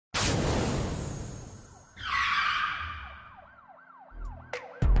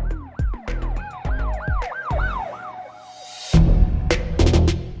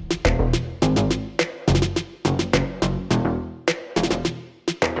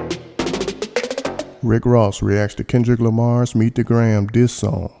Rick Ross reacts to Kendrick Lamar's Meet the Gram diss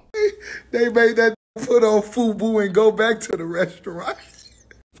song. They made that put on FUBU and go back to the restaurant.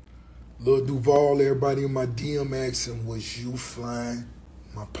 Lil Duval, everybody in my DM asking, was you flying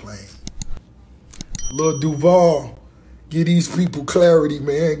my plane? Lil Duval, give these people clarity,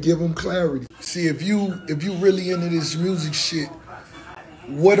 man. Give them clarity. See, if you really into this music shit,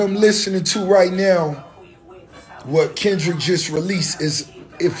 what I'm listening to right now, what Kendrick just released is,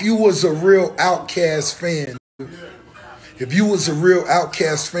 if you was a real Outkast fan,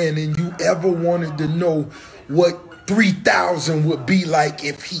 and you ever wanted to know what 3000 would be like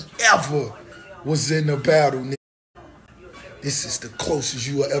if he ever was in a battle, this is the closest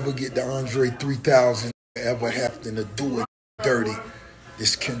you will ever get to Andre 3000 ever having to do it dirty.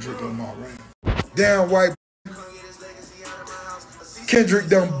 It's Kendrick Lamar, right? Damn white. Kendrick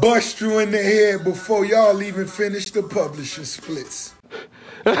done bust you in the head before y'all even finish the publishing splits.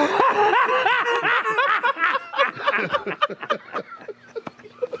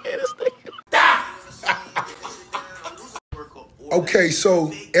 Okay,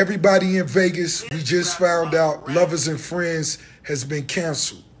 so everybody in Vegas, we just found out Lovers and Friends has been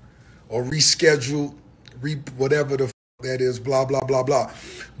canceled or rescheduled, whatever the that is, blah, blah, blah, blah.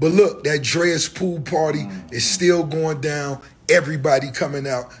 But look, that Dre's pool party is still going down. Everybody coming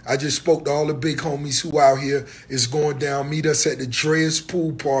out. I just spoke to all the big homies who out here. Is going down. Meet us at the Dre's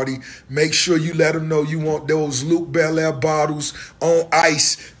pool party. Make sure you let them know you want those Luke Belaire bottles on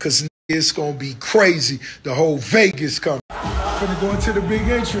ice, because it's going to be crazy. The whole Vegas coming. I'm finna go into the big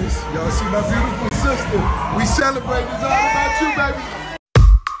entrance. Y'all see my beautiful sister. We celebrate. It's all about you, baby.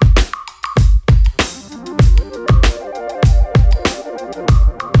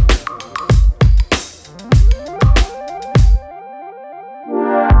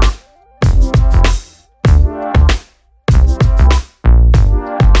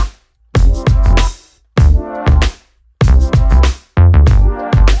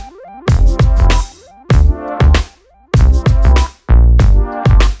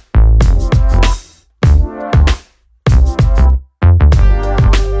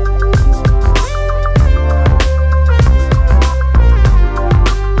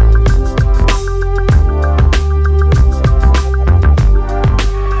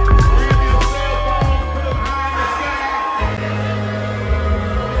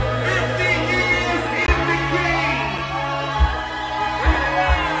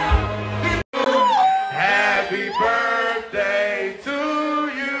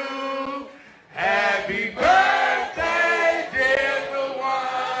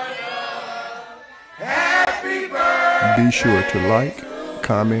 Be sure to like,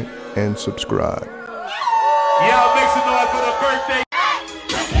 comment, and subscribe. Y'all make some noise for the birthday.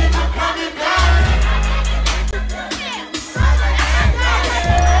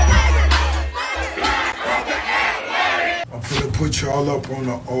 I'm finna put y'all up on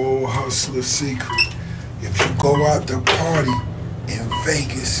the old hustler secret. If you go out to party in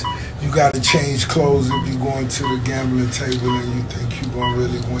Vegas, you gotta change clothes if you're going to the gambling table and you think you're gonna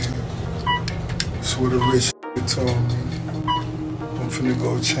really win. That's what a rich told me. I'm finna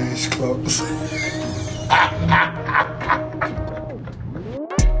go change clothes.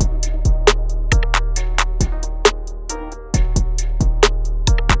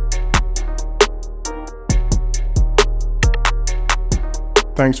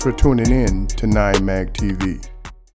 Thanks for tuning in to 9 Mag TV.